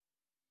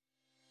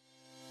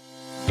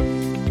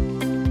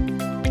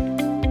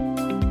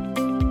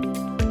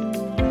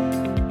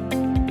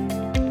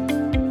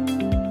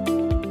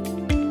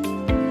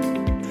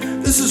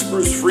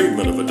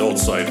segment of Adult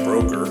Site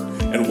Broker,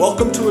 and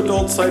welcome to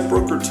Adult Site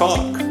Broker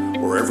Talk,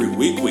 where every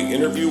week we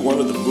interview one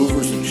of the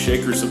movers and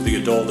shakers of the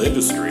adult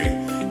industry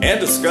and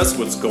discuss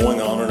what's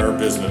going on in our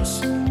business.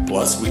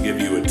 Plus, we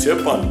give you a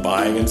tip on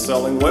buying and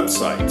selling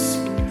websites.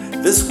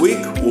 This week,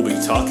 we'll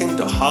be talking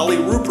to Holly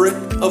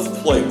Ruppert of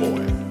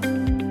Playboy.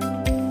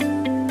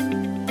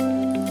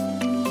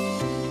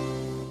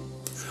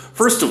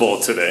 First of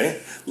all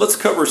today, let's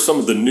cover some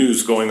of the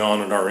news going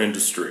on in our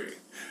industry.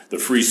 The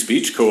Free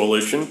Speech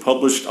Coalition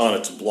published on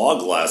its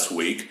blog last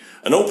week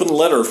an open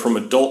letter from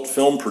adult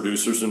film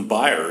producers and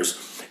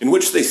buyers in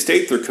which they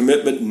state their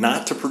commitment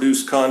not to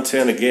produce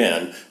content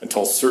again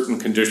until certain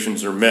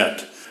conditions are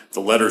met.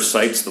 The letter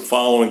cites the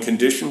following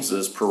conditions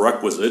as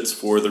prerequisites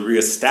for the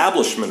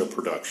reestablishment of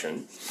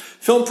production.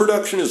 Film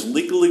production is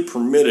legally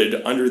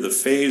permitted under the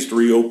phased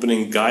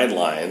reopening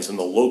guidelines in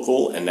the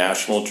local and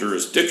national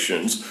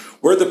jurisdictions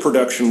where the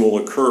production will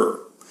occur.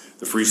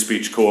 The Free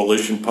Speech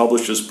Coalition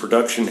publishes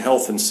production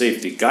health and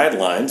safety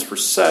guidelines for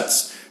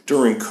sets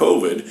during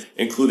COVID,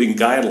 including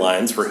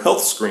guidelines for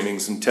health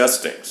screenings and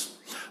testings.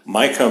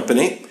 My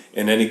company,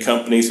 and any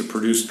companies that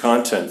produce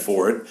content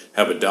for it,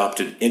 have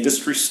adopted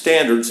industry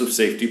standards of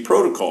safety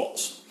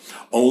protocols.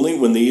 Only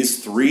when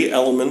these three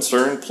elements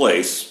are in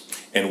place,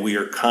 and we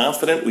are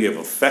confident we have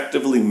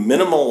effectively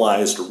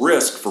minimalized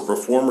risk for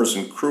performers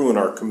and crew in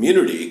our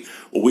community,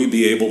 will we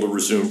be able to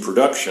resume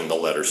production, the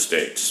letter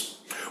states.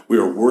 We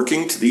are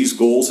working to these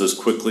goals as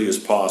quickly as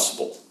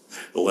possible.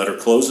 The letter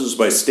closes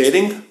by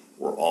stating,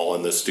 we're all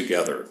in this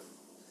together.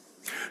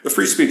 The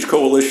Free Speech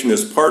Coalition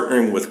is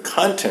partnering with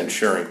content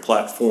sharing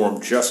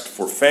platform Just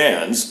for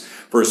Fans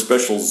for a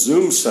special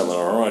Zoom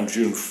seminar on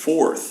June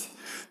 4th.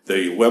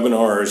 The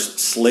webinar's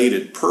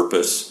slated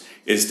purpose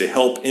is to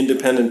help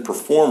independent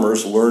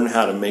performers learn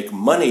how to make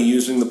money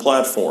using the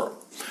platform.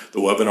 The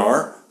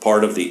webinar,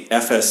 part of the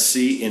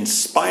FSC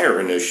Inspire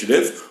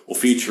initiative, will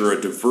feature a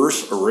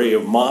diverse array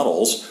of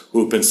models who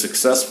have been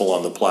successful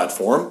on the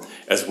platform,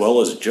 as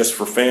well as Just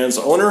for Fans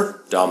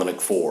owner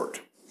Dominic Ford.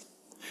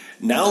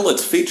 Now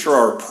let's feature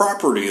our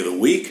property of the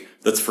week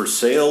that's for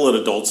sale at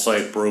Adult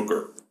Site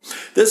Broker.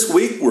 This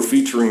week we're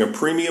featuring a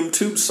premium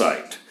tube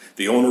site.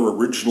 The owner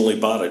originally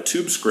bought a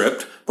tube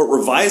script, but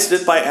revised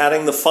it by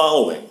adding the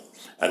following: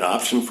 an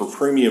option for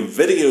premium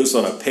videos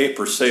on a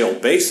pay-per-sale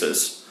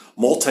basis,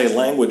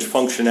 multi-language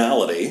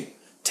functionality,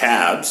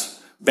 tabs,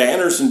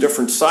 banners in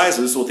different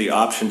sizes with the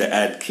option to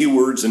add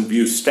keywords and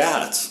view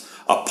stats,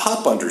 a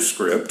pop-under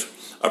script,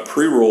 a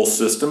pre-roll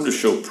system to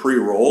show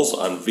pre-rolls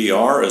on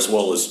VR as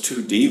well as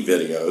 2D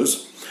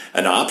videos,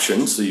 an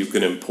option so you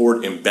can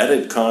import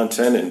embedded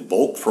content in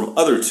bulk from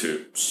other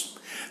tubes.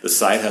 The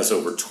site has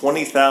over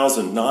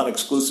 20,000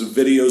 non-exclusive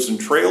videos and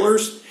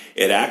trailers.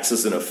 It acts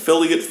as an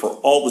affiliate for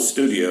all the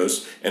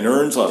studios and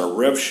earns on a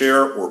rev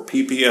share or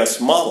PPS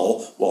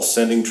model while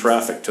sending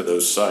traffic to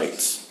those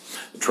sites.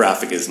 The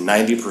traffic is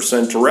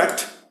 90%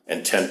 direct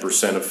and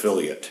 10%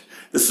 affiliate.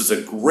 This is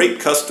a great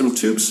custom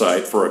tube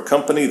site for a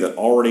company that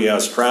already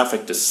has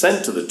traffic to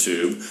send to the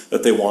tube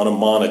that they want to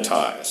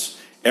monetize.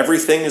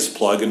 Everything is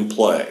plug and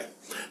play.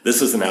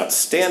 This is an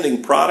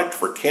outstanding product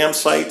for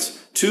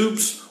campsites,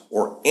 tubes,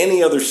 or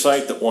any other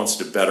site that wants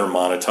to better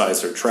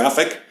monetize their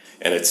traffic,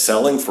 and it's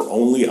selling for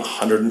only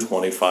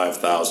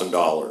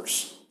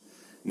 $125,000.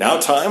 Now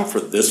time for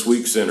this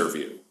week's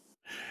interview.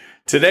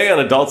 Today on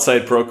Adult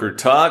Site Broker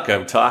Talk,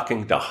 I'm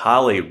talking to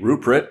Holly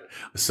Ruppert,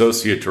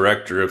 Associate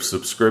Director of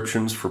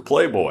Subscriptions for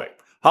Playboy.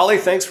 Holly,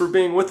 thanks for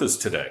being with us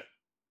today.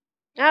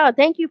 Oh,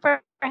 thank you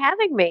for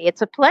having me.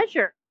 It's a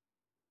pleasure.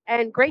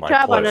 And great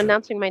job pleasure. On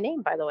announcing my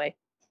name, by the way.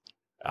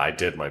 I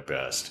did my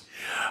best.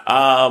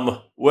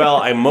 Well,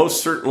 I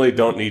most certainly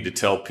don't need to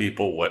tell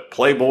people what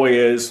Playboy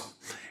is.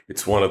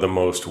 It's one of the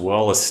most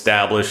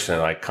well-established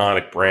and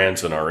iconic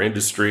brands in our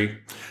industry,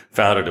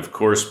 founded, of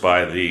course,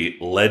 by the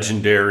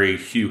legendary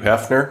Hugh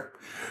Hefner.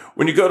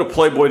 When you go to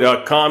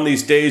Playboy.com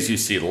these days, you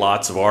see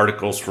lots of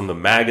articles from the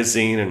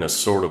magazine in a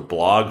sort of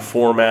blog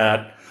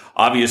format.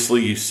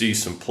 Obviously, you see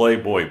some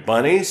Playboy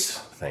bunnies,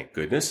 thank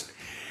goodness,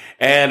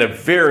 and a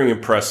very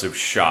impressive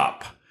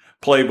shop.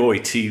 Playboy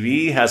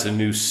TV has a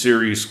new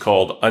series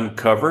called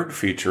Uncovered,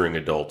 featuring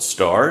adult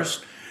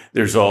stars.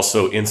 There's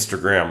also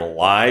Instagram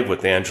Live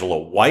with Angela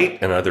White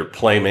and other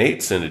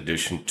playmates, in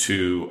addition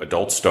to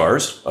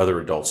other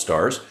adult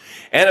stars.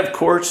 And of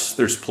course,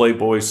 there's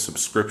Playboy's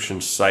subscription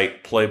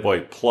site,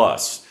 Playboy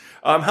Plus.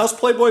 How's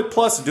Playboy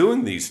Plus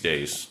doing these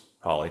days,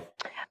 Holly?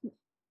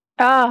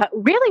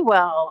 Really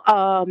well.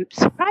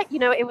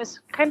 It was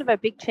kind of a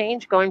big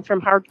change going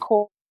from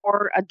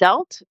hardcore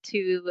adult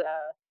to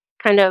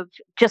kind of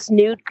just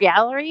nude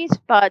galleries,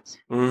 but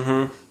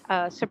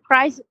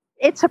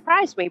It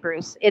surprised me,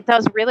 Bruce. It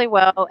does really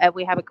well, and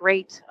we have a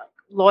great,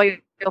 loyal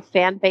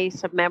fan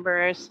base of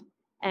members.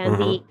 And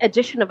the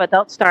addition of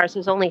adult stars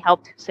has only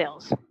helped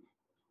sales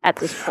at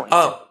this point.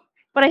 But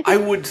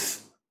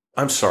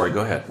I'm sorry,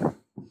 go ahead.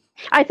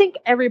 I think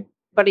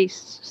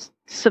everybody's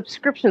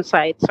subscription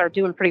sites are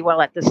doing pretty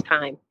well at this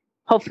time,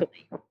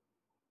 hopefully.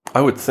 I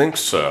would think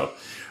so.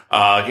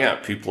 Yeah,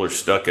 people are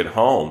stuck at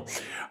home.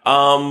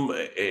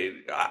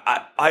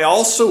 I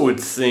also would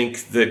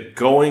think that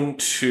going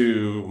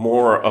to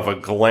more of a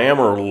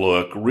glamour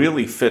look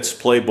really fits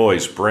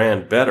Playboy's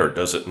brand better,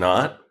 does it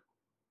not?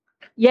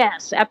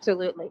 Yes,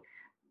 absolutely.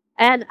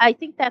 And I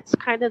think that's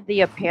kind of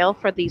the appeal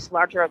for these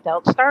larger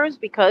adult stars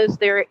because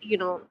the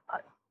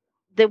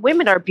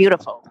women are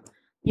beautiful.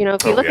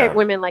 If you Oh, look at yeah.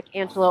 women like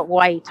Angela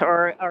White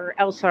or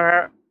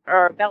Elsa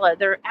or Bella,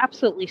 they're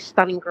absolutely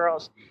stunning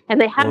girls. And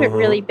they haven't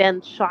really Mm-hmm.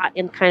 been shot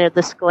in kind of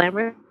this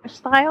glamour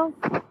style.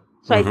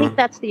 So I think Mm-hmm.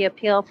 that's the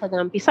appeal for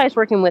them. Besides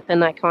working with an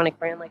iconic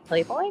brand like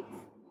Playboy, I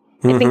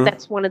think Mm-hmm.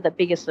 that's one of the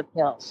biggest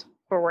appeals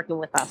for working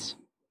with us.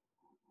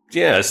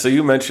 Yeah, so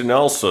you mentioned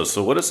Elsa.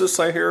 So what is this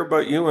I hear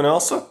about you and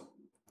Elsa?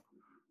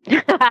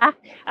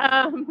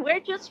 We're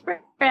just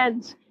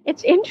friends.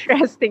 It's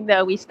interesting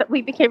though.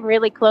 We became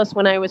really close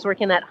when I was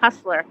working at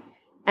Hustler,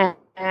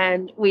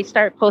 and we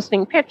started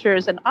posting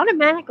pictures, and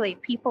automatically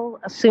people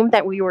assumed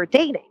that we were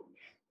dating.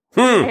 Hmm.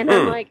 And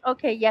I'm Hmm. like,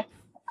 okay, yes,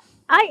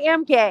 I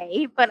am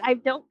gay, but I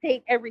don't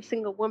date every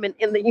single woman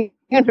in the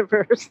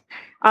universe.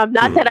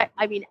 Not Hmm. that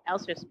I mean,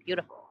 Elsa's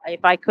beautiful.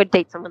 If I could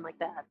date someone like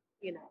that,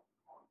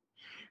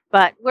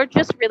 but we're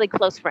just really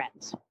close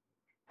friends.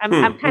 I'm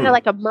Hmm. kind of Hmm.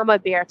 like a mama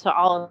bear to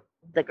all of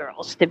the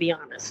girls, to be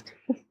honest.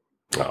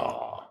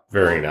 Oh,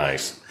 very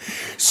nice.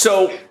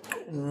 So,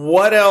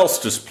 what else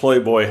does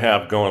Playboy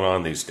have going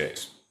on these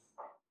days?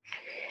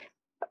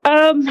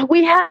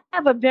 We have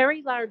a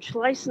very large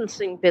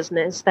licensing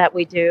business that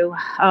we do,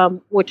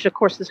 which of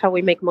course is how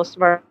we make most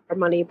of our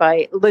money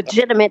by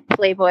legitimate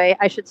Playboy,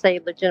 I should say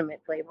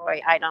legitimate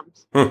Playboy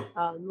items. Hmm.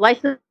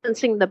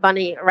 Licensing the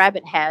bunny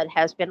rabbit head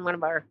has been one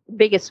of our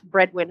biggest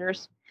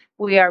breadwinners.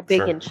 We are big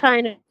Sure. in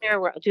China.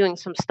 We're doing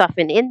some stuff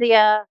in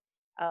India.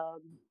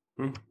 Um,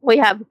 Hmm. we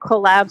have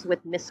collabs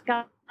with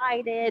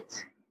Misguided.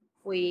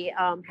 We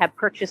have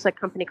purchased a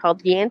company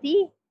called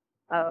Yandy.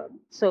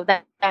 So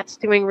that's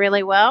doing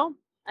really well.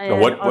 Now,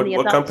 And what on what the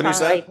what adult company is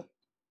that? side,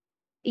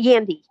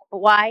 Yandy,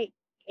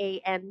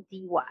 Yandy,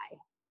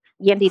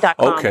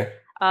 Yandy.com. Okay.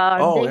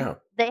 Oh, They yeah.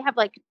 they have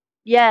like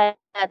yeah,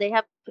 they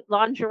have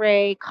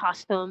lingerie,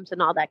 costumes,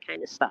 and all that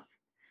kind of stuff.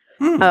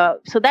 Hmm.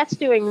 So that's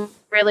doing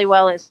really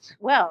well as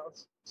well.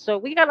 So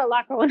we got a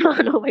lot going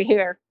on over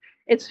here.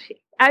 It's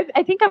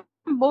I think I'm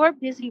more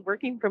busy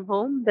working from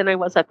home than I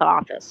was at the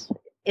office.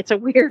 It's a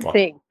weird Well,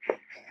 thing,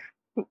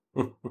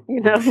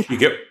 you know.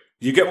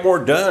 you get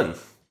more done.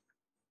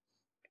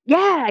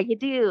 Yeah, you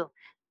do.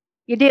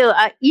 You do.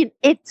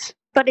 It's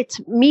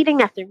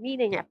meeting after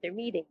meeting after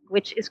meeting,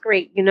 which is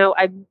great.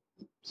 I'm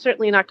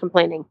certainly not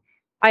complaining.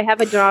 I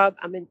have a job.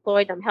 I'm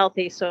employed. I'm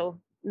healthy. So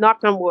knock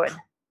on wood.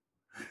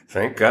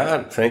 Thank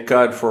God. Thank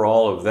God for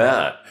all of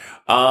that.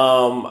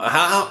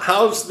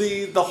 How's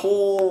the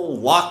whole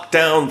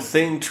lockdown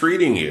thing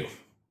treating you?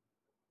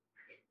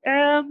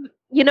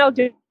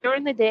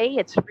 During the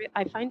day,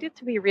 I find it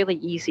to be really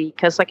easy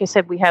because, like I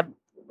said, we have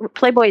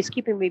Playboy is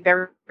keeping me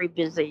very, very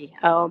busy.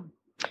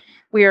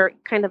 We're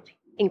kind of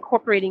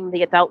incorporating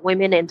the adult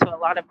women into a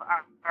lot of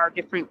our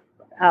different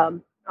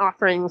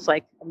offerings,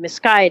 like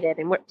Misguided,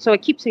 and so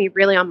it keeps me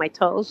really on my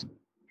toes.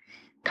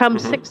 Come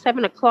Mm-hmm. 6,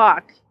 7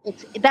 o'clock,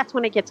 that's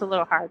when it gets a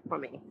little hard for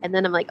me, and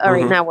then I'm like, all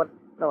right, Mm-hmm. now what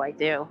do I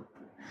do?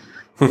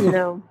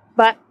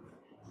 But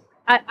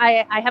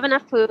I have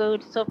enough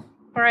food so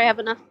far. I have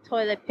enough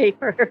toilet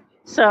paper,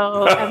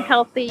 so I'm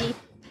healthy.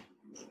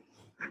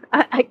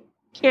 I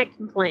can't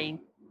complain.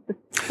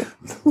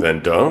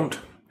 Then don't.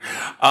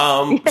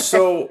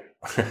 So,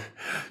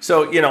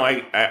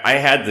 I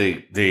had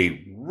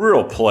the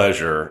real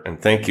pleasure,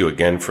 and thank you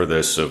again for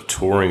this, of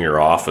touring your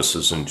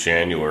offices in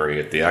January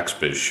at the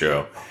XBiz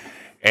show,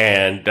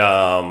 and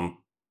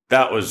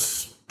that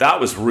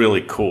was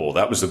really cool.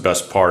 That was the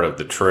best part of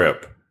the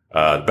trip.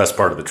 The best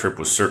part of the trip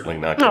was certainly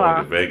not going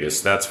to Aw.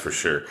 Vegas. That's for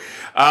sure.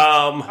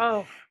 Um,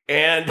 Oh,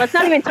 and let's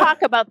not even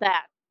talk about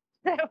that.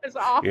 That was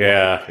awful.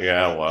 Yeah,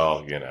 yeah. Well,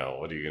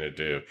 what are you going to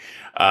do?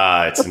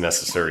 It's a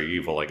necessary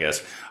evil, I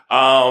guess.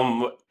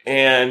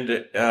 And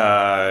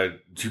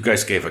you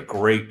guys gave a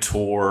great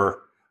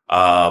tour.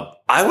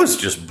 I was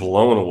just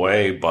blown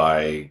away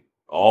by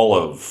all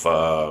of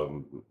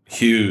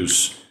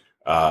Hugh's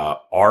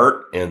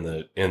art in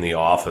the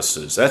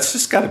offices. That's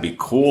just got to be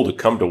cool to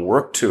come to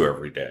work to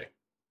every day.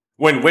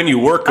 When you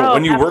work Oh,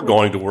 when you were absolutely.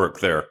 going to work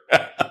there.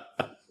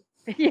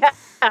 Yeah,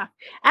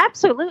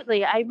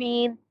 absolutely. I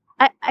mean,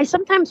 I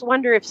sometimes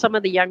wonder if some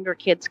of the younger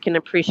kids can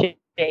appreciate.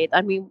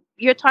 I mean,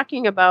 you're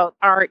talking about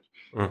art,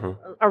 Hmm.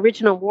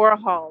 original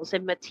Warhols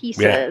and Yeah,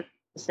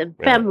 Matisses and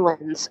yeah.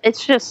 Femlins.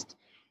 It's just,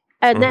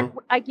 and then Hmm.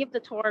 I give the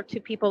tour to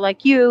people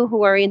like you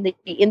who are in the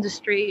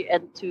industry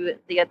and to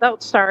the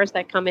adult stars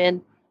that come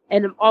in,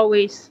 and I'm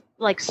always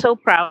like so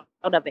proud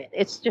of it.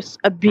 It's just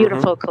a Hmm.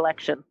 beautiful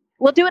collection.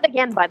 We'll do it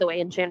again, by the way,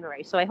 in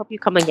January. So I hope you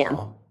come again.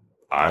 Oh,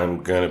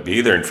 I'm going to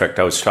be there. In fact,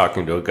 I was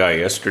talking to a guy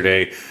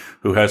yesterday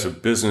who has a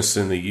business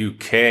in the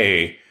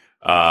UK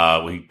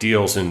He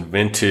deals in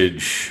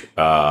vintage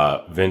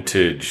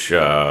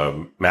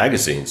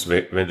magazines,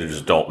 vintage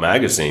adult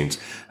magazines.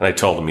 And I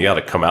told him, you ought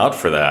to come out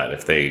for that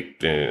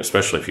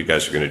especially if you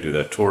guys are going to do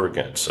that tour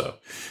again. So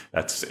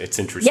it's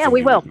interesting. Yeah,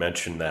 we will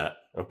mention that.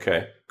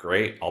 Okay,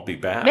 great. I'll be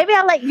back. Maybe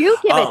I'll let you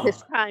give it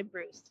this time,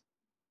 Bruce.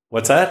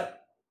 What's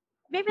that?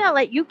 Maybe I'll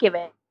let you give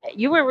it.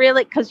 You were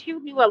really, because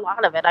you knew a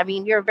lot of it. I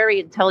mean, you're a very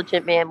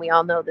intelligent man. We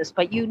all know this,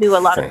 but you knew a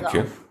lot of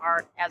the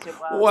art as it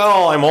was.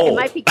 Well, I'm old. It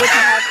might be good to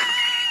have.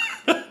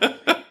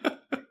 I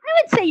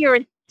would say you're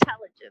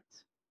intelligent.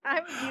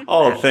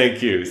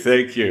 Thank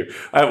you.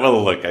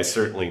 Well, look, I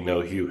certainly know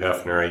Hugh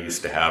Hefner. I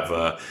used to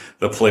have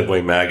the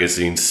Playboy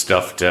magazine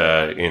stuffed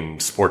in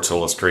Sports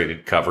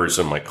Illustrated covers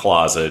in my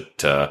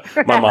closet.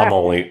 My mom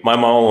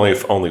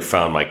only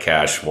found my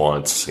cash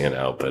once,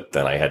 but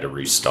then I had to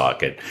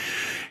restock it.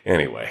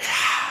 Anyway,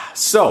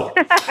 so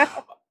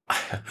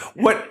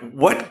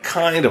what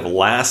kind of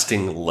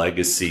lasting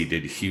legacy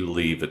did Hugh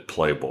leave at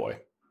Playboy?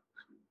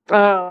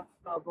 Oh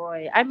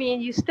boy! I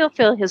mean, you still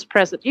feel his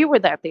presence. You were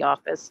there at the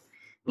office.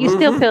 You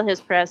still feel his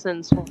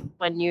presence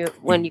when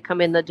you come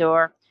in the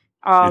door.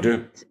 You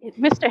do.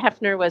 Mr.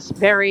 Hefner was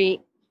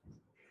very,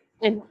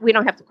 and we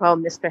don't have to call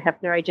him Mr.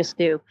 Hefner. I just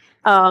do.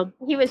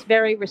 He was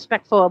very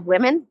respectful of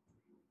women.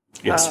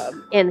 Yes.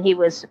 And he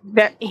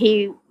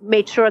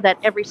made sure that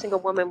every single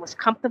woman was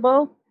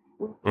comfortable.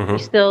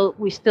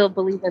 Mm-hmm. We still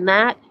believe in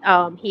that.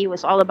 He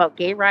was all about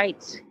gay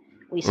rights.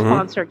 We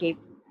sponsor gay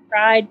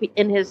pride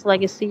in his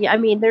legacy. I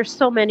mean, there's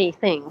so many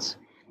things.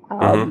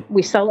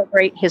 We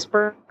celebrate his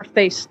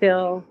birthday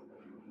still.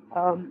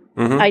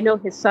 I know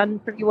his son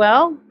pretty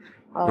well,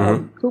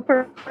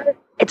 Cooper.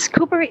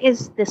 Cooper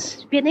is the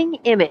spinning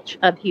image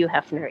of Hugh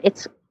Hefner.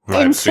 It's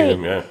insane. I've seen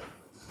him, yeah.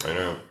 I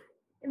know.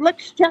 It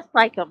looks just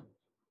like him.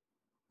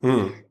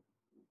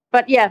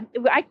 But yeah,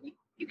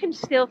 you can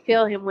still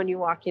feel him when you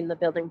walk in the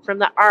building from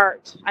the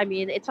art. I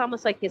mean, it's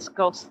almost like his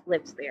ghost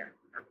lives there.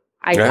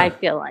 I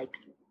feel like.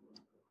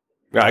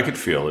 Yeah, I could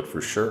feel it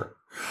for sure.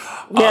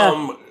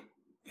 Yeah.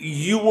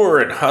 You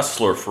were at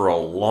Hustler for a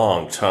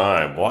long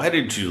time. Why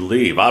did you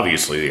leave?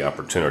 Obviously, the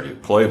opportunity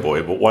at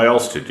Playboy, but why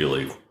else did you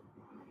leave?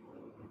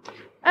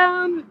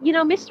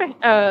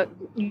 Mr.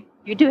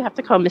 You do have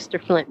to call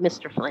Mr. Flint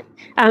Mr. Flint.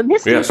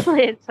 Mr.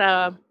 Flint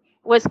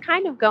was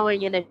kind of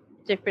going in a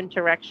different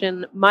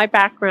direction. My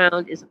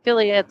background is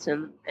affiliates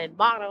and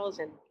models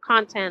and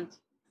content.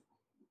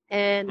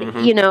 And,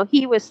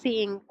 he was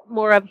seeing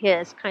more of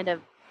his kind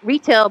of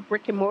retail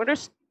brick and mortar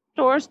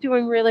stores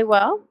doing really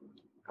well,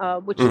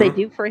 which they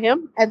do for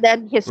him. And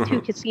then his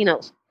two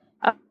casinos.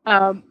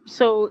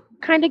 So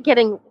kind of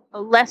getting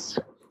less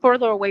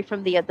further away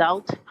from the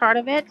adult part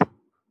of it.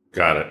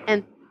 Got it.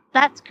 And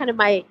that's kind of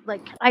I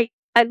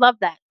love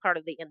that part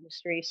of the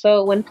industry.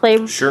 So when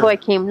Playboy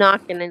came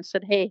knocking and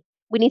said, hey,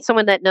 we need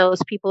someone that knows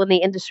people in the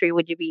industry,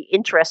 would you be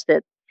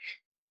interested?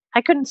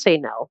 I couldn't say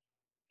no.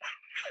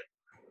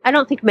 I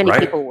don't think many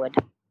people would.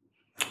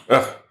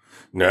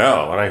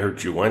 No, when I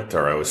heard you went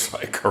there, I was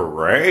like,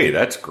 hooray,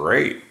 that's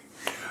great.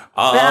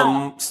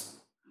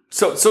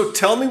 So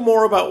tell me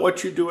more about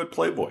what you do at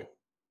Playboy.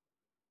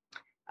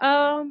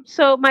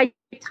 So my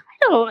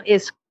title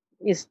is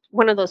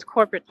one of those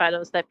corporate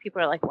titles that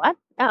people are like, what?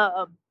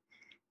 Yeah,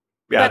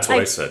 that's what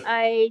I said.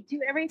 I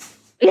do everything.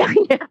 Yeah,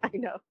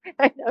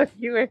 I know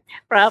you were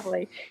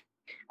probably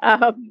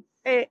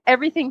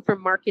everything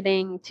from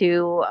marketing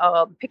to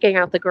picking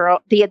out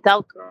the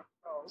adult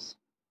girls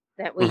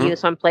that we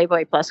use on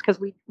Playboy Plus, because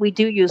we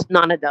do use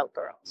non-adult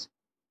girls,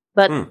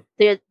 but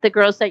the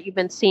girls that you've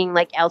been seeing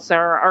like Elsa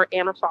or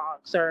Anna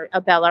Fox or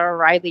Abella or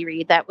Riley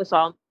Reid, that was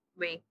all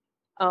me.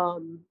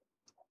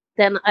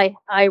 Then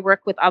I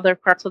work with other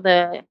parts of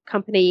the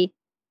company,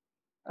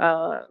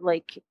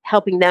 like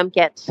helping them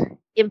get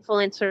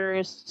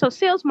influencers. So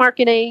sales,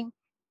 marketing,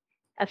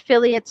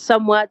 affiliates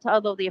somewhat,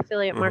 although the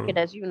affiliate market,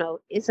 as you know,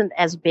 isn't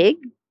as big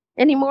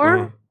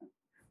anymore.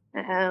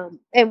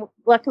 And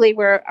luckily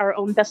we're our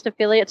own best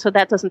affiliate, so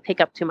that doesn't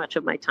take up too much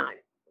of my time.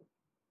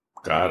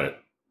 Got it.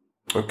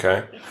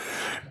 Okay.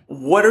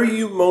 What are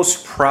you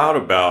most proud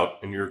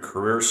about in your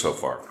career so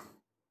far?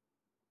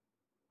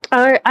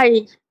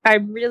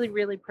 I'm really,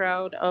 really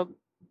proud of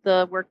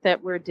the work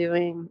that we're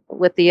doing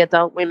with the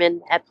adult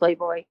women at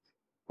Playboy.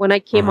 When I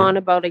came on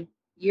about a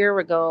year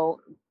ago,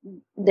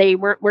 they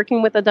weren't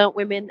working with adult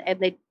women,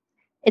 and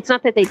it's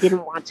not that they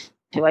didn't want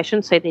to. I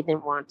shouldn't say they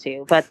didn't want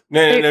to, but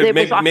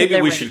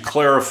maybe we should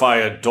clarify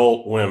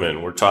adult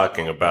women. We're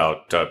talking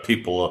about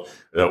people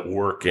that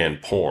work in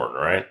porn,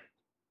 right?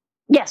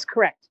 Yes,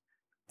 correct.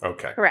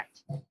 Okay.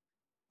 Correct.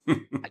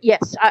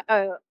 Yes,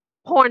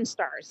 porn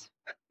stars.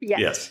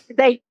 Yes.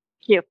 Thank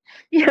you.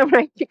 Yeah,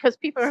 right. Because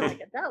people are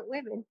like, adult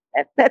women.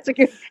 That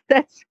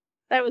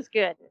was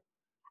good.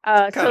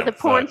 So the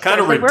porn stars, kind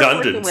of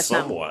redundant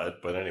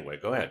somewhat, but anyway,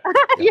 go ahead.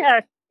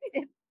 Yeah,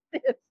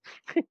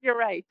 you're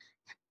right.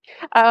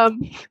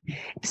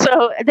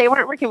 So they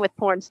weren't working with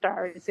porn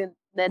stars, and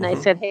then I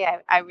said, hey,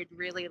 I would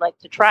really like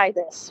to try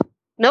this.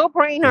 No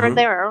brainer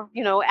there,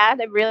 add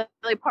a really,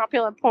 really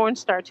popular porn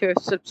star to a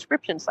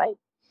subscription site.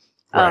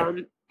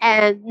 Right.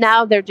 And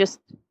now they're just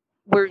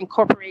we're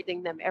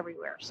incorporating them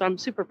everywhere. So I'm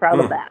super proud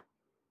of that.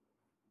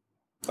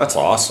 That's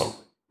awesome.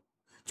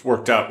 It's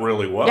worked out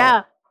really well.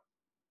 Yeah.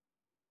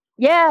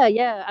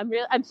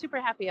 I'm super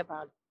happy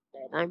about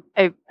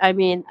it. I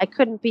mean, I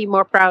couldn't be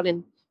more proud,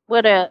 and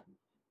what a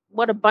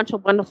bunch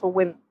of wonderful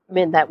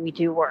women that we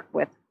do work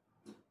with.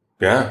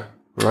 Yeah.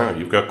 Wow,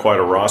 you've got quite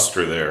a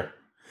roster there.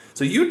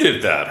 So you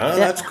did that, huh? Yeah.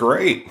 That's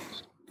great.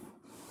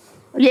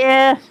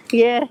 Yeah.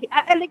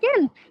 And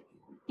again,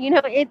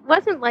 it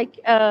wasn't like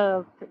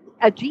a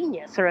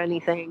genius or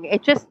anything.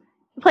 It just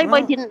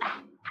Playboy didn't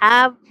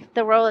have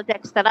the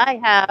Rolodex that I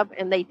have,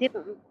 and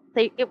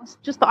it was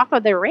just off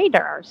of their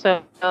radar.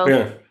 So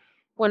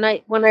when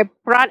I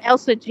brought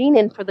Elsa Jean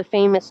in for the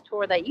famous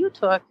tour that you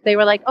took, they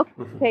were like,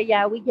 okay,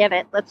 yeah, we get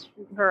it. Let's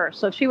do her.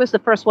 So she was the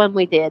first one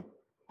we did,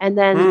 and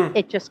then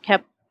it just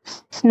kept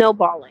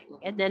snowballing.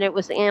 And then it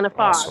was Anna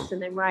Foss,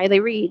 and then Riley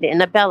Reid,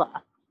 and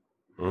Abella.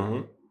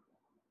 Mm-hmm.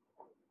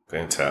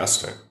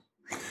 Fantastic.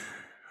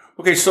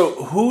 Okay,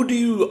 so who do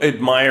you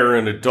admire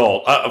in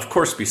adult? Of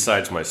course,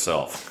 besides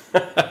myself.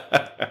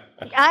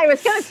 I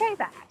was going to say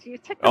that. You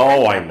took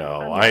I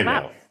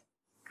know.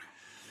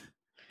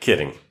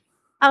 Kidding.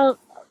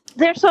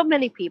 There's so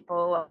many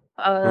people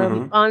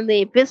on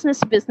the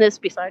business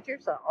besides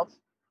yourself.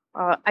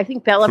 I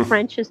think Bella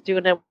French is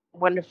doing a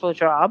wonderful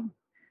job.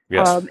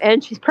 Yes.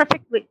 And she's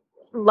perfectly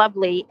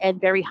lovely and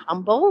very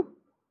humble.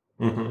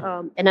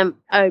 Mm-hmm. And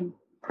I'm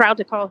proud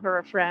to call her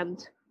a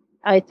friend.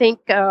 I think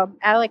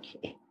Alec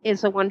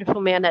is a wonderful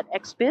man at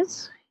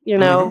XBiz.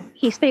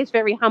 He stays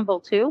very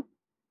humble too.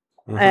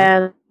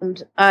 Mm-hmm.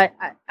 And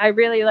I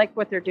really like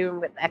what they're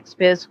doing with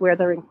XBiz, where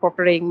they're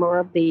incorporating more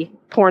of the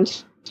porn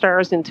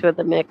stars into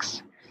the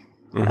mix.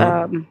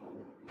 Mm-hmm.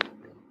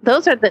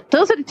 Those are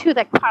the two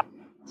that popped.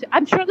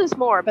 I'm sure there's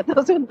more, but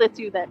those are the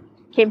two that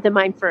came to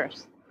mind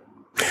first.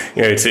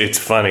 Yeah, it's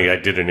funny. I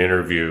did an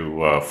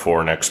interview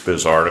for an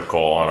XBiz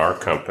article on our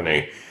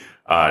company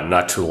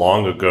not too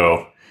long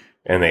ago,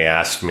 and they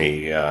asked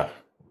me,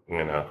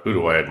 who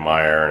do I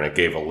admire? And I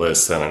gave a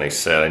list, and I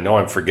said, I know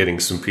I'm forgetting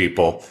some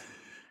people.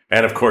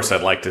 And of course,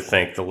 I'd like to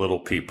thank the little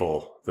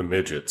people, the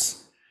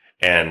midgets.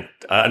 And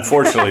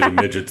unfortunately,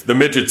 the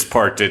midgets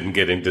part didn't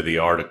get into the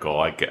article.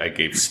 I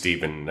gave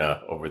Stephen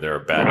over there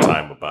a bad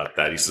time about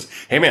that. He says,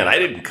 "Hey man, I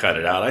didn't cut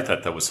it out. I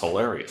thought that was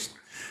hilarious."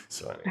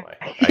 So anyway,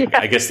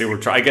 I guess they were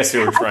trying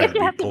to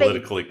be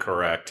politically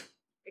correct.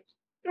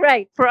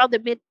 Right, for all the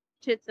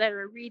midgets that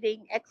are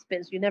reading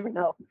XBiz, you never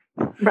know.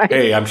 Right.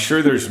 Hey, I'm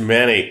sure there's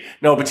many.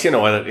 No, but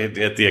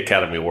at the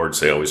Academy Awards,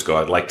 they always go,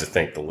 I'd like to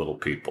thank the little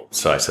people.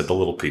 So I said the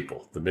little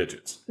people, the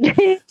midgets.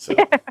 So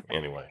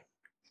anyway.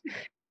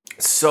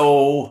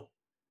 So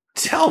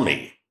tell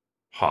me,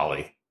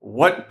 Holly,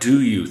 what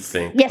do you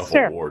think of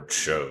award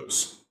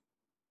shows?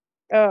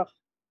 Oh,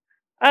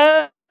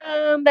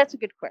 that's a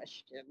good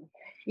question.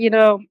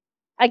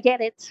 I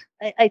get it.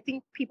 I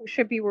think people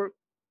should be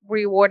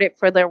rewarded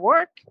for their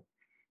work.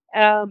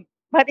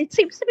 But it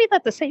seems to me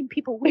that the same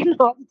people win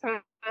all the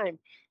time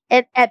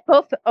at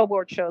both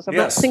award shows. I'm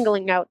not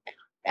singling out,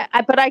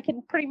 but I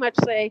can pretty much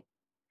say,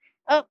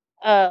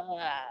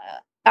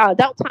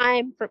 Adult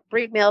Time for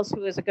Brie Mills,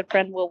 who is a good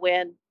friend, will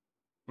win.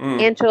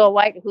 Angela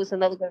White, who's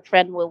another good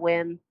friend, will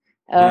win.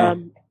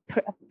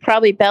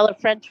 Probably Bella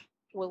French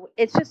will.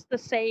 It's just the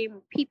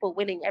same people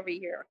winning every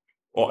year.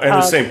 Well, and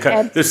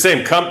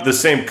the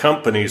same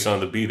companies on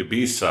the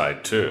B2B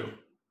side too.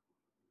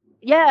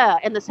 Yeah,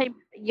 and the same,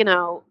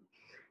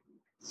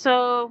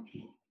 So,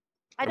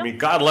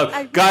 God love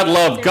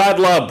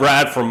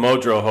Brad from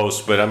Modro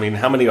Host, but I mean,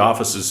 how many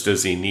offices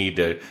does he need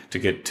to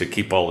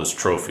keep all his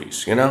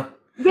trophies? Yeah,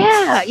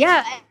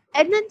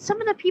 and then some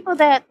of the people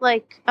that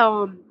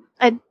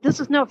and this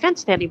is no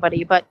offense to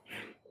anybody, but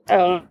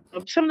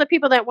some of the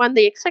people that won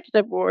the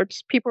executive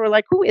awards, people were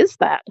like, "Who is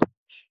that?"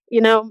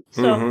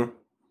 So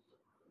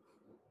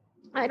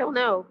I don't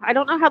know. I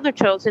don't know how they're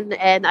chosen,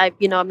 and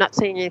I'm not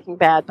saying anything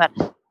bad, but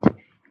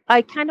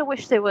I kind of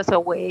wish there was a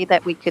way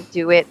that we could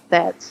do it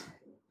that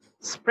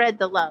spread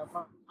the love.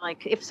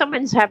 Like if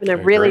someone's having a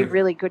really,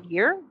 really good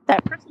year,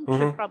 that person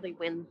should probably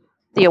win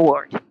the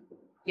award.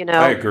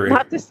 I agree.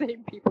 Not the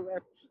same people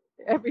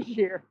every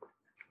year.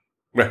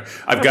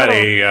 I've got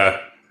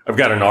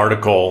an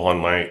article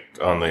on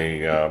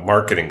the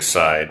marketing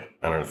side.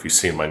 I don't know if you've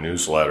seen my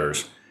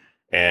newsletters,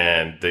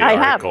 and the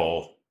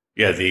article,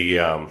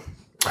 the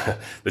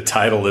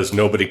title is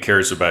 "Nobody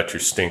Cares About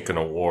Your Stinking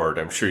Award."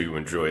 I'm sure you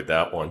enjoyed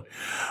that one.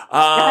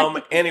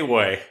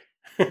 Anyway.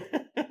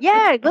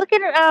 Yeah, look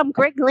at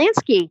Greg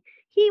Lansky.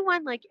 He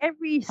won like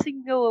every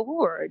single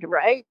award,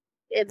 right?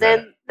 And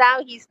then now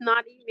he's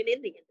not even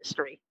in the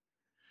industry.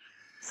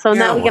 So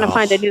now we're going to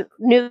find a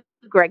new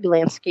Greg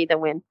Lansky to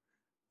win.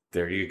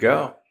 There you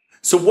go.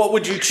 So what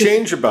would you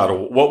change about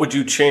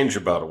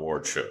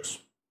award shows?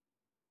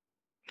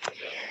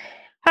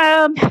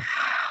 I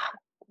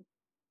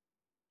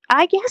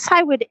guess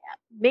I would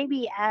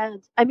maybe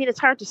add, it's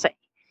hard to say,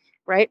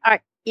 right?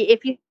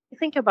 If you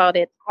think about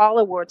it, all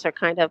awards are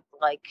kind of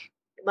like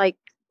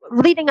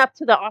leading up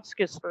to the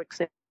Oscars, for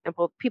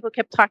example, people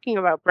kept talking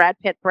about Brad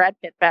Pitt.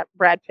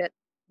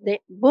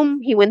 Boom,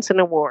 he wins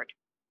an award.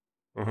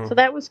 So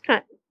that was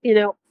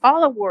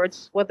all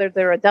awards, whether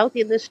they're adult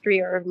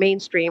industry or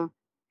mainstream,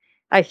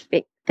 I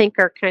think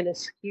are kind of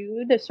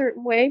skewed a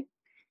certain way.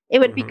 It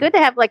would be good to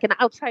have like an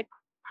outside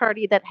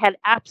party that had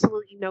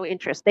absolutely no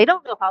interest. They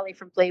don't know Holly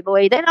from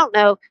Playboy. They don't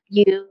know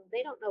you.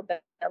 They don't know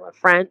Bella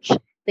French.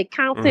 They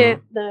count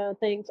the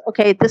things.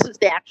 Okay, this is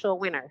the actual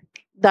winner.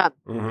 Done.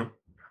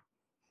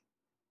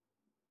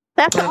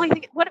 That's the only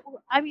thing.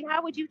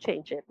 How would you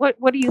change it?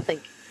 What do you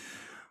think?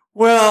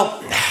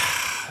 Well,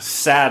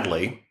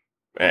 sadly,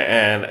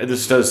 and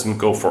this doesn't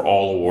go for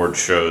all award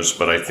shows,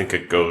 but I think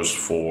it goes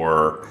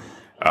for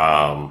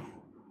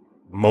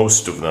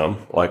most of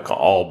them, like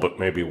all but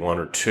maybe one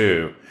or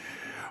two.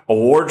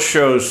 Award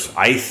shows,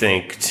 I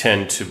think,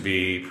 tend to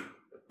be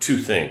two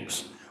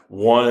things.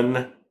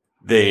 One,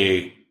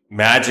 they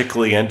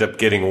magically end up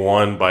getting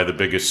won by the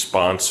biggest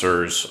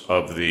sponsors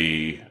of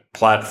the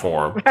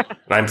platform.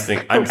 And I'm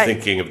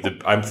thinking of the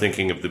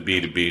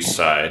B2B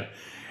side.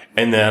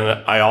 And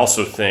then I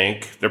also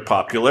think they're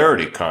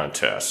popularity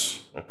contests.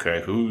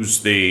 Okay,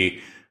 who's the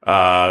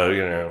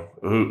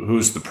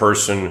who's the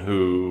person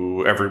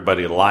who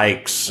everybody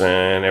likes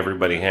and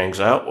everybody hangs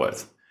out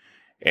with,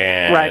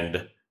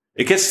 and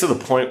it gets to the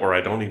point where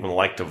I don't even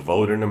like to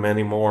vote in them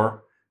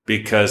anymore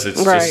because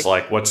it's just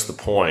like, what's the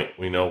point?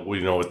 We know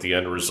what the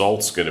end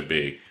result's going to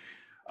be.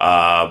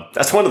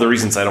 That's one of the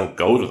reasons I don't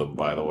go to them.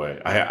 By the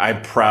way,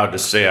 I'm proud to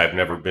say I've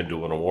never been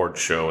to an award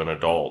show in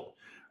adult.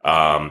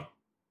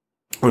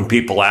 When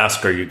people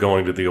ask, "Are you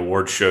going to the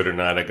award show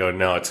tonight?" I go,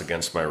 "No, it's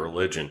against my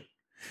religion."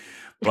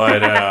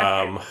 But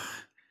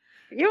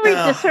you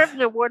really deserve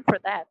an award for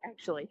that,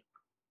 actually.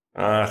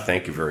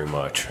 Thank you very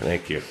much.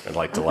 Thank you.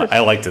 I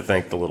like to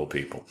thank the little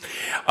people.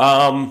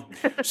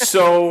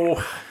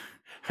 So,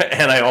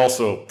 and I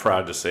also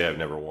proud to say I've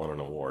never won an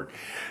award.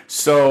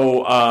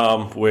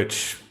 So,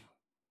 which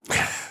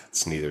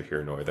it's neither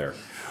here nor there.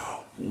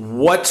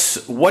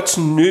 What's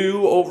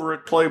new over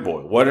at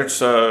Playboy? What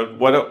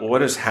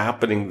is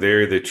happening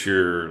there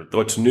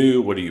what's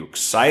new? What are you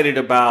excited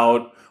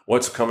about?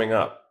 What's coming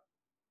up?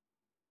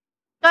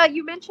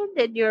 You mentioned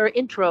in your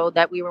intro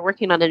that we were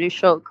working on a new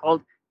show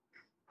called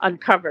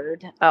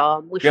Uncovered.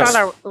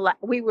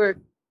 We were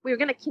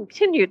going to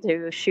continue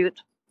to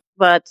shoot,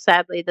 but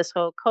sadly this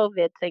whole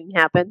COVID thing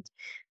happened.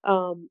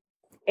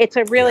 It's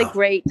a really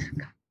great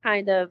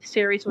kind of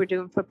series we're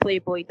doing for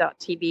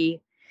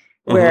Playboy.tv.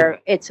 Where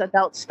it's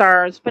adult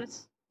stars, but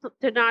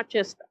they're not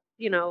just,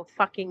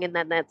 fucking and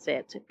then that's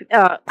it.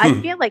 I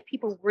feel like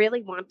people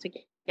really want to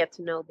get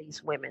to know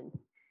these women.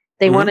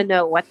 They want to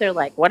know what they're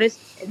like. What is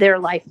their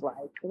life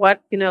like? What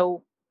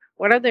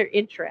are their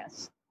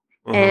interests?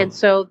 And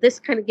so this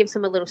kind of gives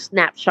them a little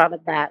snapshot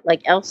of that.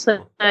 Like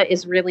Elsa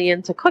is really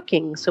into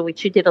cooking, so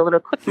she did a little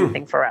cooking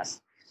thing for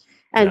us.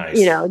 And,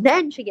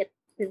 then she gets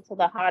into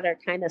the hotter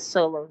kind of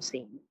solo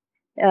scene.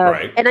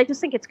 And I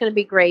just think it's going to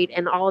be great,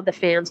 and all of the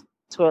fans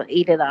will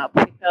eat it up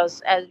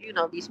because, as you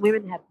know, these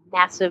women have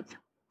massive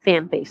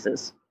fan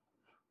bases.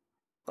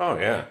 Oh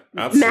yeah,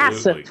 absolutely.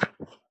 Massive.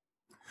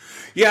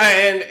 Yeah,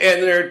 and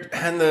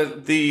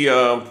the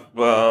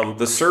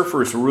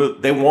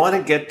surfers, they want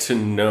to get to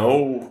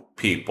know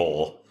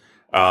people,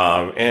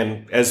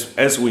 and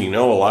as we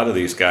know, a lot of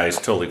these guys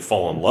totally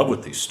fall in love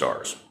with these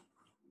stars.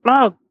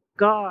 Oh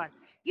God,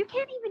 you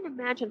can't even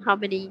imagine how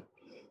many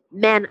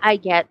men I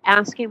get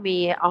asking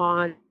me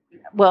on.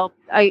 Well,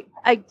 I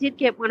did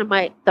get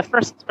the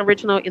first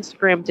original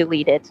Instagram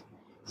deleted.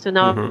 So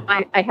now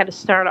I had to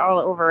start all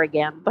over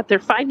again. But they're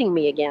finding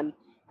me again.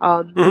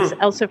 These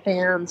Elsa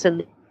fans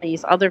and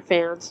these other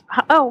fans.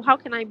 Oh, how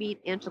can I meet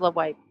Angela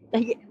White?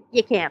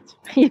 You can't.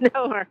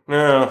 Or,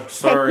 no,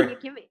 sorry. Hey, can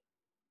you give me?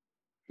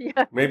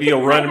 Yeah. Maybe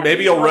you'll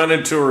run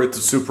into her at the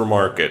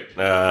supermarket.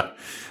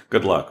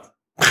 Good luck.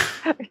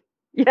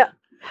 Yeah.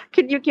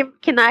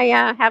 Can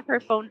I have her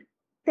phone?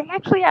 They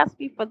actually asked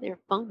me for their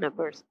phone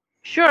numbers.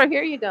 Sure,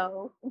 here you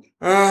go.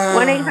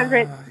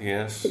 1-800.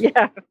 Yes.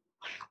 Yeah.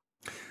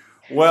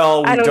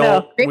 Well,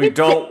 we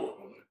don't.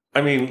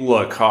 I mean,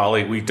 look,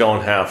 Holly, we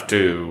don't have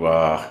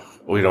to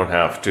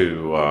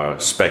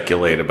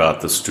speculate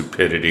about the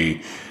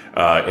stupidity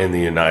in the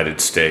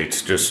United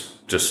States.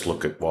 Just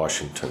look at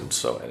Washington.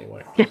 So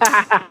anyway.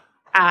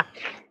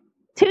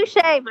 Touche,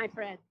 my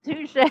friend.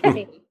 Touche.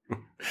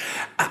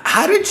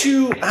 How did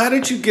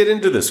you get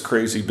into this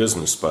crazy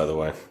business, by the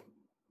way?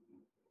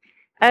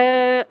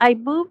 I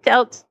moved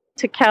out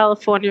to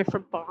California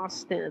from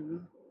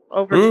Boston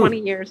over 20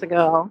 years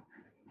ago,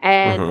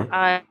 and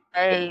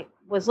I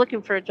was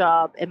looking for a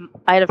job, and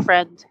I had a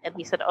friend, and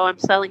he said, "Oh, I'm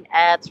selling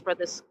ads for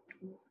this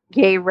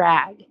gay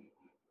rag,"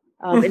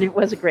 and it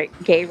was a great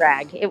gay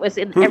rag. It was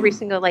in every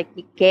single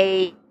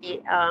gay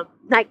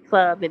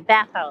nightclub and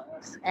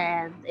bathhouse,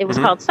 and it was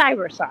called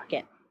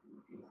CyberSocket,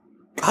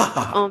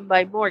 owned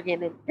by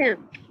Morgan and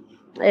Tim.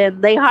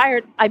 And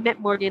I met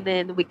Morgan,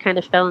 and we kind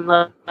of fell in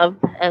love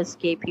as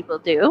gay people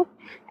do.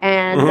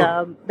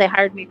 And they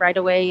hired me right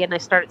away, and I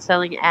started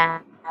selling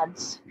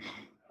ads.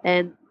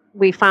 And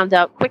we found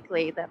out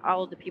quickly that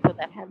all of the people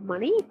that had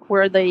money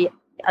were the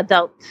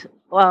adult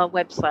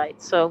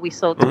websites. So we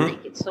sold to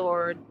Naked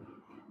Sword,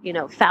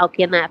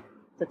 Falcon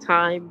the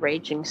time,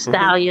 Raging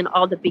Stallion,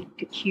 all the big,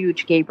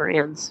 huge gay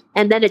brands.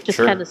 And then it just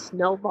kind of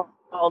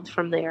snowballed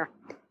from there.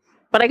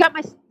 But I got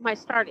my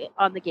start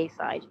on the gay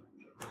side.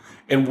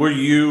 And were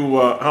you,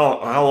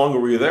 how long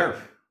were you there?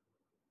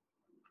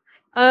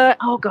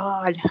 Oh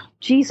God,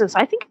 Jesus!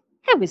 I think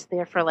I was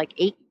there for like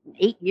eight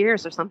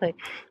years or something.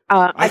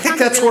 I think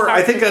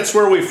that's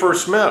where we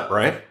first met,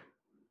 right?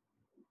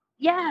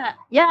 Yeah.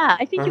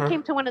 I think you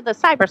came to one of the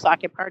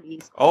CyberSocket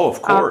parties. Oh,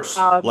 of course,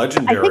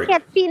 legendary. I think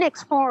at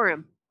Phoenix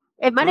Forum.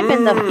 It might have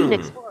been the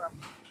Phoenix Forum.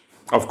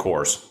 Of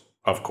course.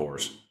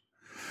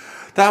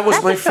 That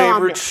was my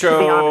favorite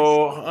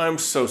show. I'm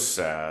so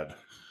sad.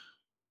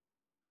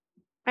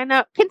 I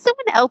know. Can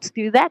someone else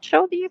do that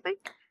show? Do you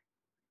think?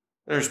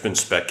 There's been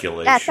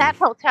speculation. At that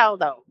hotel,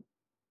 though.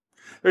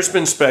 There's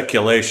been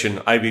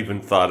speculation. I've even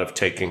thought of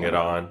taking it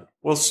on.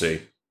 We'll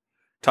see.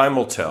 Time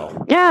will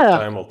tell. Yeah.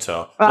 Time will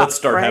tell. Let's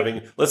start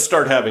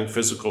having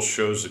physical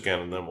shows again,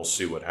 and then we'll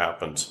see what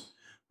happens.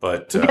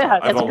 But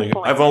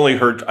I've only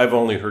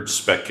heard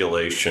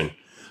speculation.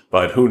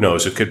 But who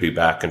knows? It could be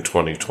back in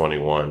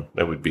 2021.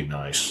 That would be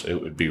nice.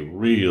 It would be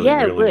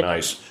really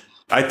nice.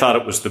 I thought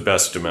it was the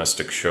best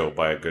domestic show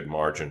by a good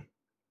margin.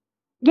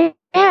 Yeah.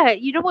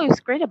 You know what was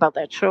great about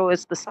that show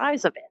is the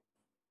size of it.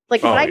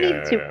 Like, if I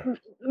needed to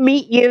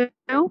meet you,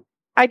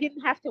 I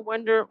didn't have to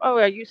wonder,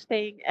 are you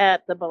staying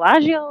at the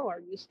Bellagio or are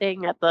you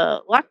staying at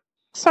the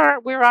Luxor?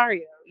 Where are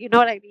you? You know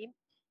what I mean?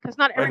 Because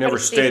not everybody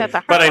stays at the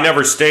Hard Rock.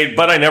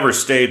 But I never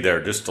stayed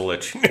there, just to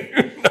let you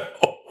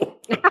know.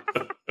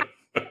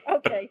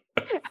 Okay.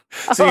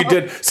 So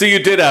you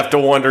did have to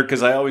wonder,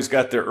 because I always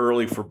got there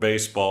early for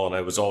baseball, and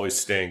I was always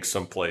staying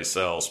someplace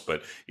else.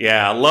 But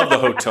yeah, I love the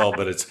hotel,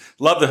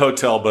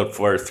 but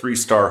for a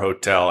 3-star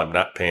hotel, I'm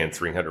not paying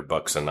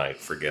 $300 a night.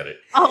 Forget it.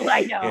 Oh,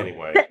 I know.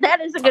 Anyway,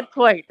 that is a good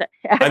point.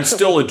 I'm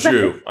still a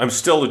Jew. I'm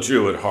still a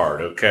Jew at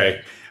heart.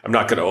 Okay, I'm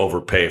not going to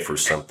overpay for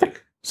something.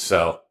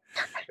 So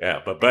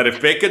yeah, but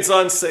if bacon's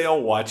on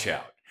sale, watch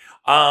out.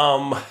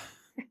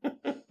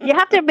 You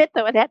have to admit,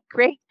 though, that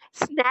great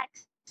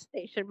snacks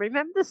station.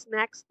 Remember the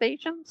snack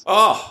stations?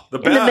 Oh, the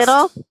best. In the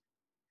middle?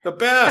 The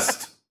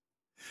best.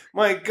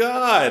 My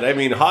God. I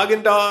mean,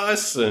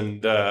 Haagen-Dazs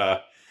and,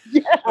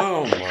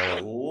 oh my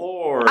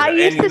Lord. I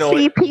used to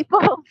see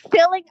people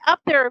filling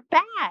up their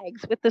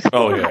bags with the snacks.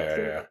 Oh,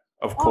 yeah.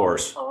 Of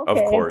course. Okay. Of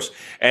course.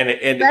 And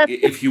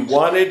if you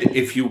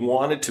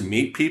wanted to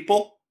meet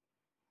people,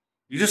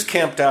 you just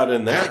camped out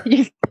in there.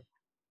 You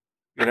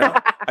know?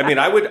 I mean,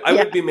 I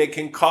would be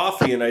making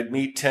coffee and I'd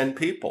meet 10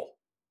 people.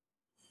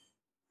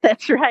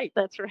 That's right.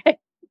 Those were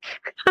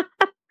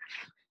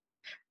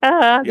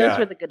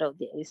the good old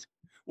days.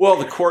 Well,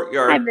 the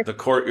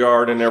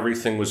courtyard and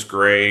everything was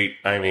great.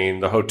 I mean,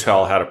 the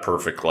hotel had a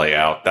perfect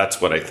layout.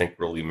 That's what I think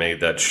really made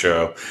that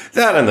show.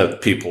 That and the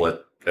people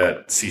at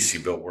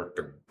CC Bill worked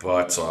their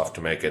butts off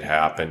to make it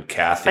happen.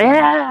 Kathy,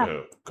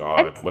 oh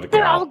God, what a gal.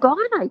 They're all gone,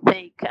 I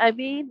think. I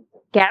mean,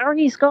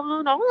 Gary's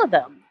gone, all of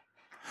them.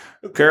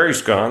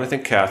 Gary's gone. I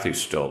think Kathy's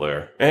still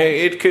there.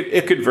 Hey, it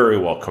could very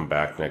well come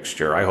back next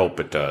year. I hope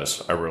it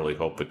does. I really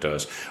hope it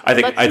does. I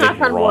think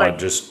Ron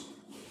just.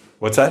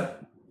 What's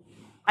that?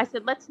 I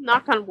said, let's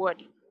knock on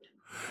wood.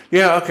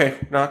 Yeah. Okay.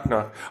 Knock.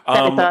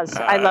 It does.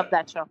 I love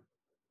that show.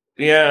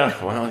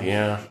 Yeah. Well.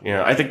 Yeah.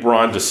 I think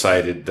Ron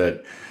decided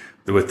that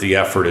with the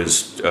effort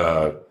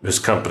his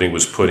company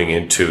was putting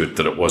into it,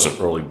 that it wasn't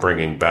really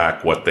bringing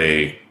back what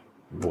they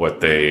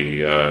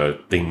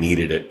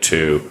needed it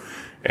to.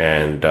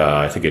 And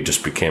I think it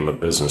just became a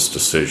business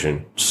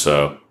decision.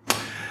 So,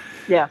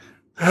 yeah.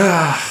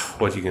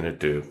 What are you going to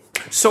do?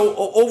 So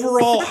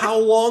overall, how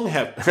long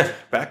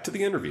back to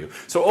the interview.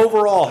 So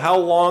overall, how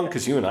long?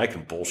 Because you and I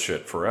can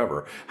bullshit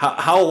forever.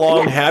 How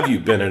long have you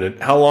been an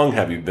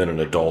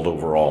adult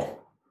overall?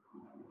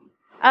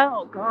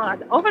 Oh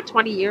God, over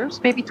 20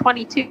 years, maybe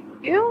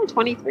 22,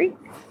 23.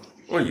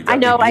 Well, I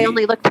know I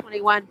only look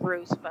 21,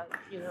 Bruce, but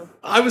you know.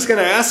 I was going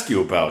to ask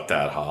you about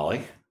that,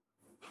 Holly.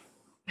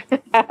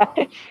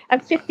 I'm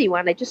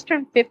 51. I just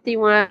turned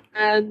 51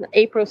 on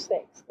April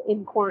 6th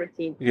in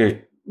quarantine.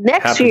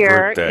 Next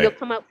year, you'll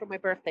come out for my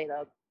birthday,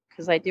 though,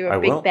 because I do a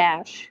big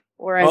bash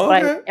where I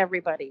invite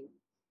everybody.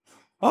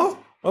 Oh,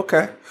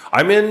 okay.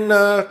 I'm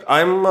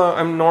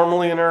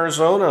normally in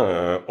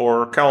Arizona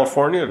or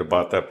California at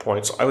about that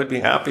point, so I would be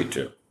happy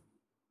to.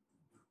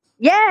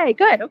 Yay,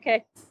 good.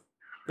 Okay.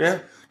 Yeah,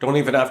 don't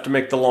even have to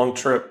make the long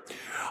trip.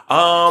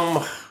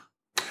 Well,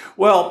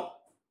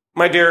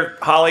 my dear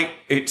Holly,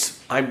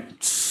 I'm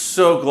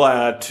so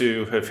glad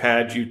to have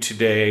had you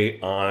today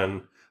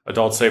on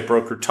Adult Site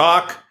Broker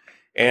Talk,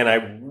 and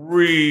I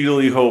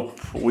really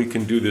hope we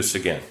can do this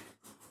again.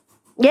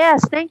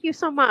 Yes, thank you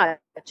so much.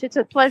 It's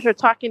a pleasure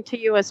talking to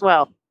you as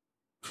well.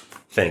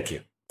 Thank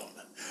you.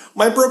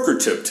 My broker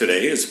tip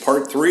today is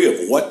part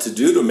 3 of what to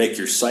do to make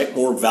your site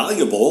more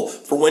valuable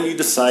for when you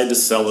decide to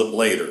sell it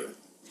later.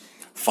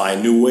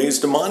 Find new ways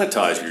to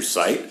monetize your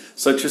site,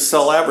 such as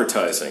sell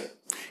advertising.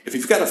 If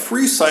you've got a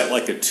free site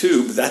like a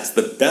Tube, that's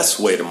the best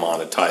way to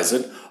monetize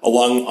it,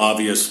 along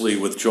obviously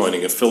with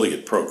joining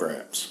affiliate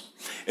programs.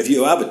 If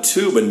you have a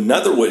tube,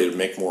 another way to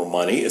make more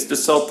money is to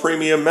sell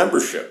premium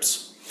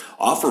memberships.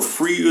 Offer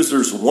free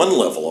users one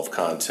level of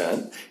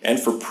content, and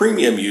for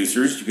premium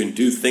users, you can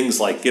do things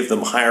like give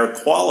them higher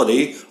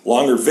quality,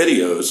 longer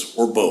videos,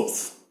 or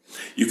both.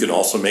 You can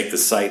also make the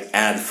site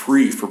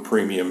ad-free for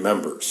premium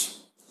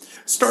members.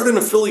 Start an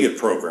affiliate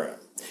program.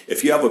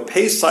 If you have a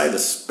pay site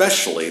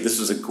especially, this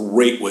is a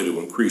great way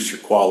to increase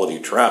your quality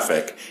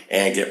traffic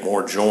and get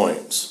more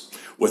joins.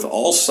 With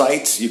all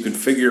sites, you can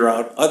figure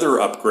out other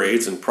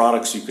upgrades and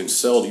products you can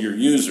sell to your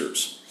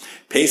users.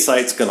 Pay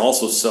sites can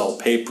also sell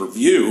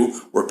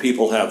pay-per-view, where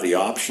people have the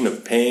option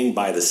of paying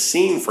by the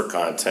scene for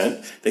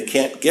content they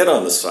can't get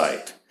on the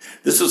site.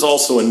 This is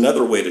also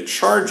another way to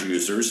charge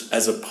users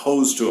as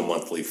opposed to a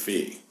monthly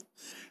fee.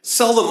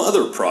 Sell them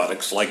other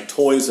products like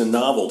toys and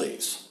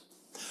novelties.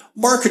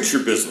 Market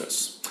your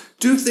business.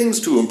 Do things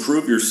to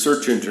improve your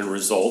search engine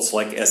results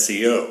like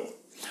SEO.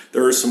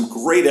 There are some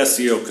great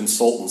SEO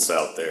consultants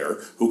out there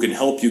who can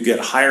help you get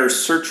higher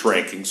search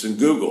rankings in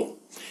Google.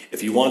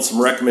 If you want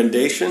some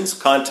recommendations,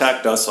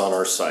 contact us on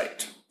our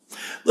site.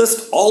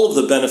 List all of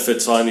the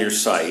benefits on your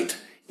site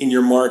in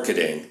your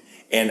marketing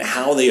and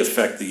how they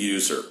affect the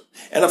user.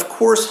 And of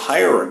course,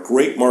 hire a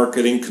great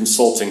marketing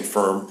consulting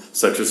firm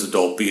such as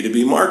Adult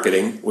B2B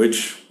Marketing,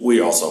 which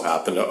we also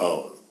happen to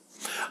own.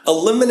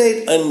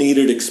 Eliminate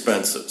unneeded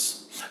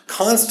expenses.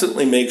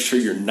 Constantly make sure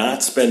you're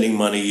not spending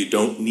money you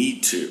don't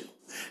need to.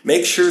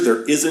 Make sure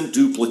there isn't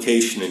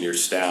duplication in your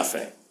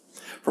staffing.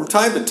 From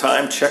time to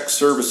time, check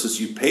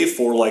services you pay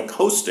for like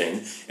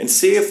hosting and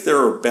see if there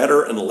are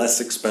better and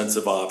less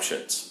expensive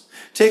options.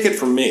 Take it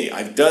from me,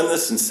 I've done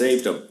this and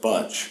saved a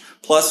bunch,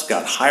 plus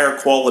got higher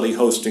quality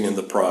hosting in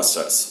the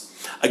process.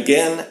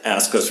 Again,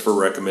 ask us for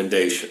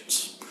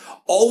recommendations.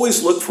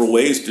 Always look for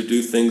ways to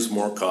do things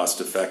more cost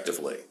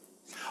effectively.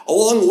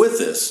 Along with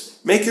this,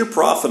 make your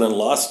profit and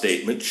loss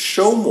statement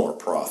show more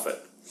profit.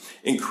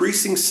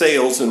 Increasing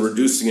sales and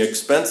reducing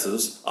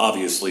expenses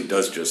obviously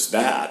does just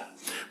that.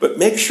 But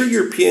make sure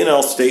your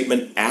P&L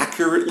statement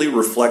accurately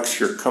reflects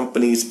your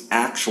company's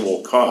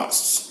actual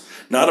costs,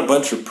 not a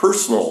bunch of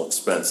personal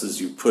expenses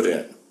you put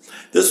in.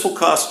 This will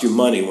cost you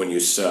money when you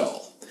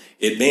sell.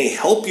 It may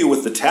help you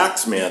with the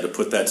tax man to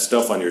put that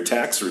stuff on your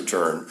tax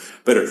return,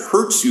 but it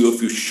hurts you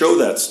if you show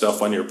that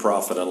stuff on your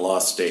profit and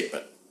loss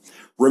statement.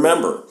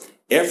 Remember,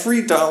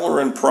 every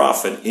dollar in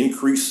profit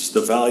increases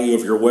the value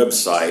of your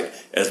website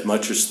as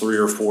much as 3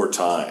 or 4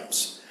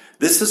 times.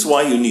 This is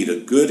why you need a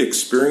good,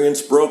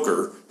 experienced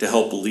broker to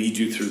help lead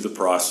you through the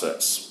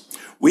process.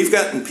 We've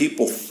gotten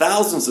people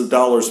thousands of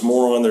dollars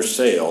more on their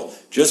sale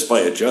just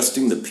by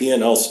adjusting the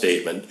P&L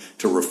statement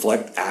to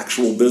reflect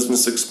actual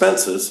business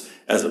expenses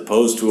as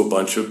opposed to a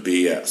bunch of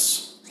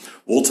BS.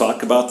 We'll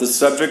talk about this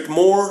subject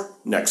more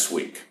next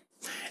week.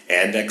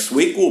 And next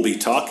week we'll be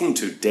talking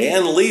to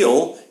Dan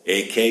Leal,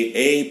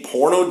 aka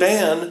Porno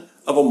Dan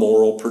of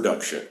Immoral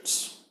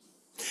Productions.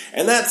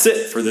 And that's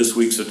it for this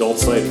week's Adult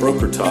Site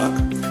Broker Talk.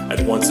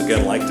 I'd once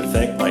again like to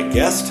thank my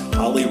guest,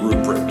 Holly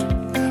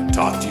Ruprecht.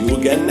 Talk to you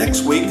again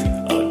next week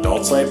on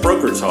Adult Site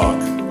Broker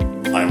Talk.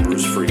 I'm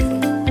Bruce Friedland.